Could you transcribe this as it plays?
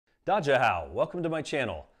Dajahao, welcome to my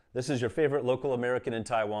channel. This is your favorite local American in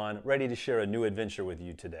Taiwan, ready to share a new adventure with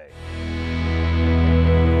you today.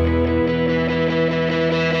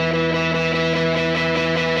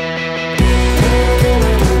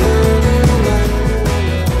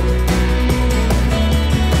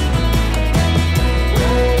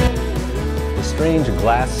 The strange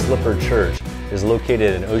glass slipper church is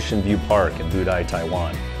located in Ocean View Park in Budai,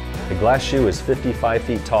 Taiwan. The glass shoe is 55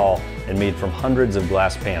 feet tall and made from hundreds of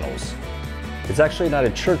glass panels. It's actually not a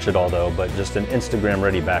church at all though, but just an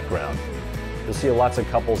Instagram-ready background. You'll see lots of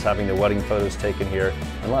couples having their wedding photos taken here,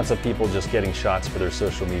 and lots of people just getting shots for their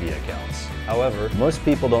social media accounts. However, most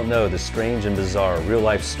people don't know the strange and bizarre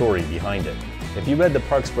real-life story behind it. If you read the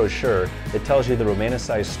park's brochure, it tells you the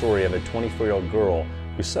romanticized story of a 24-year-old girl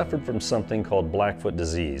who suffered from something called Blackfoot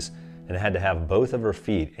disease and had to have both of her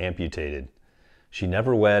feet amputated. She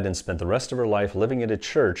never wed and spent the rest of her life living at a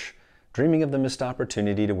church, dreaming of the missed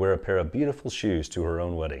opportunity to wear a pair of beautiful shoes to her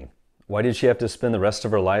own wedding. Why did she have to spend the rest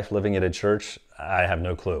of her life living at a church? I have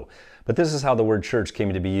no clue. But this is how the word church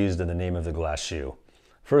came to be used in the name of the glass shoe.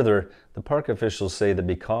 Further, the park officials say that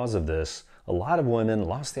because of this, a lot of women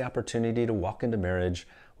lost the opportunity to walk into marriage,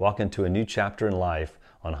 walk into a new chapter in life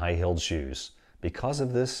on high-heeled shoes. Because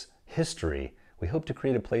of this history, we hope to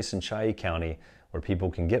create a place in Chiayi County where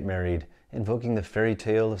people can get married, invoking the fairy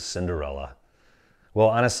tale of Cinderella. Well,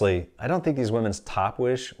 honestly, I don't think these women's top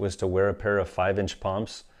wish was to wear a pair of 5-inch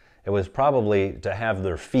pumps. It was probably to have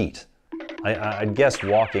their feet. I'd guess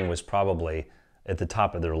walking was probably at the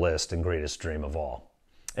top of their list and greatest dream of all.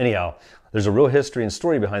 Anyhow, there's a real history and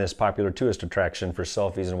story behind this popular tourist attraction for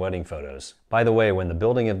selfies and wedding photos. By the way, when the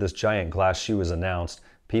building of this giant glass shoe was announced,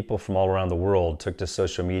 people from all around the world took to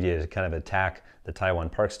social media to kind of attack the Taiwan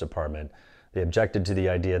Parks Department. They objected to the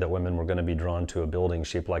idea that women were going to be drawn to a building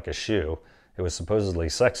shaped like a shoe. It was supposedly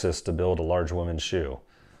sexist to build a large woman's shoe.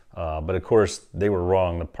 But of course, they were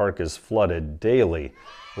wrong. The park is flooded daily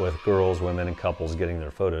with girls, women, and couples getting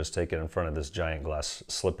their photos taken in front of this giant glass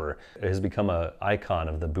slipper. It has become an icon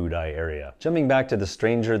of the Budai area. Jumping back to the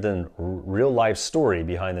stranger than real life story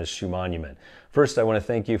behind this shoe monument. First, I want to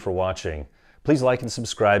thank you for watching. Please like and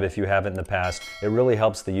subscribe if you haven't in the past. It really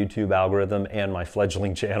helps the YouTube algorithm and my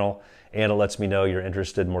fledgling channel, and it lets me know you're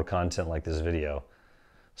interested in more content like this video.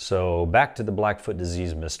 So back to the Blackfoot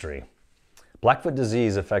disease mystery. Blackfoot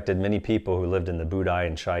disease affected many people who lived in the Budai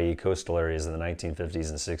and Chiayi coastal areas in the 1950s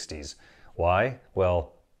and 60s. Why?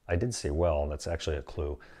 Well, I did say well, that's actually a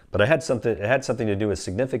clue. But it had something to do with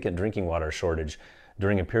significant drinking water shortage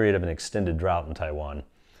during a period of an extended drought in Taiwan.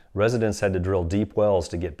 Residents had to drill deep wells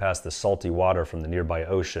to get past the salty water from the nearby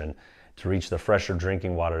ocean to reach the fresher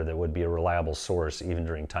drinking water that would be a reliable source even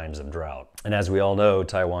during times of drought. And as we all know,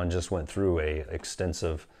 Taiwan just went through an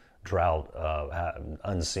extensive drought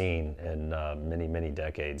unseen in many, many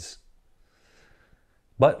decades.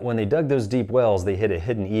 But when they dug those deep wells, they hit a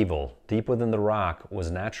hidden evil. Deep within the rock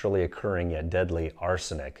was naturally occurring yet deadly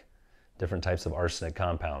arsenic, different types of arsenic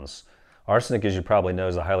compounds. Arsenic, as you probably know,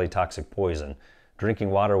 is a highly toxic poison.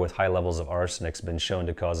 Drinking water with high levels of arsenic has been shown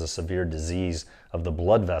to cause a severe disease of the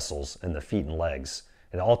blood vessels in the feet and legs.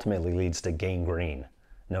 It ultimately leads to gangrene,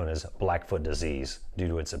 known as Blackfoot disease, due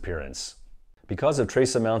to its appearance. Because of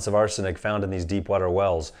trace amounts of arsenic found in these deep water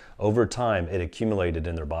wells, over time it accumulated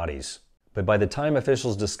in their bodies. But by the time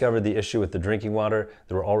officials discovered the issue with the drinking water,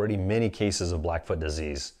 there were already many cases of Blackfoot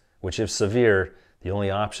disease, which if severe, the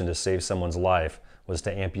only option to save someone's life was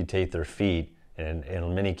to amputate their feet and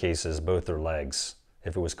in many cases both their legs,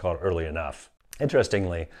 if it was caught early enough.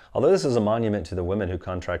 Interestingly, although this is a monument to the women who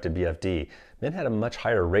contracted BFD, men had a much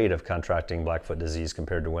higher rate of contracting Blackfoot disease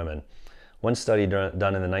compared to women. One study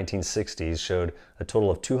done in the 1960s showed a total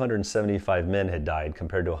of 275 men had died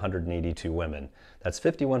compared to 182 women. That's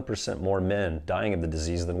 51% more men dying of the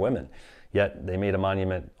disease than women. Yet they made a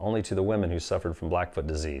monument only to the women who suffered from Blackfoot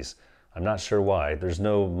disease. I'm not sure why. There's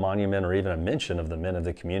no monument or even a mention of the men of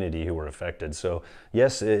the community who were affected. So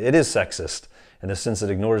yes, it is sexist in the sense it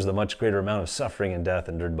ignores the much greater amount of suffering and death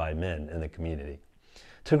endured by men in the community.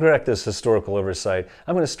 To correct this historical oversight,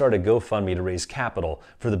 I'm going to start a GoFundMe to raise capital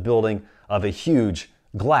for the building of a huge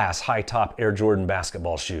glass high-top Air Jordan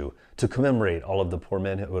basketball shoe to commemorate all of the poor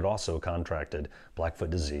men who had also contracted Blackfoot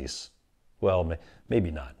disease. Well,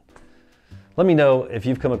 maybe not. Let me know if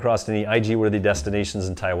you've come across any IG-worthy destinations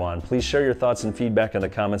in Taiwan. Please share your thoughts and feedback in the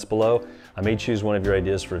comments below. I may choose one of your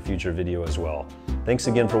ideas for a future video as well. Thanks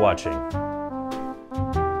again for watching.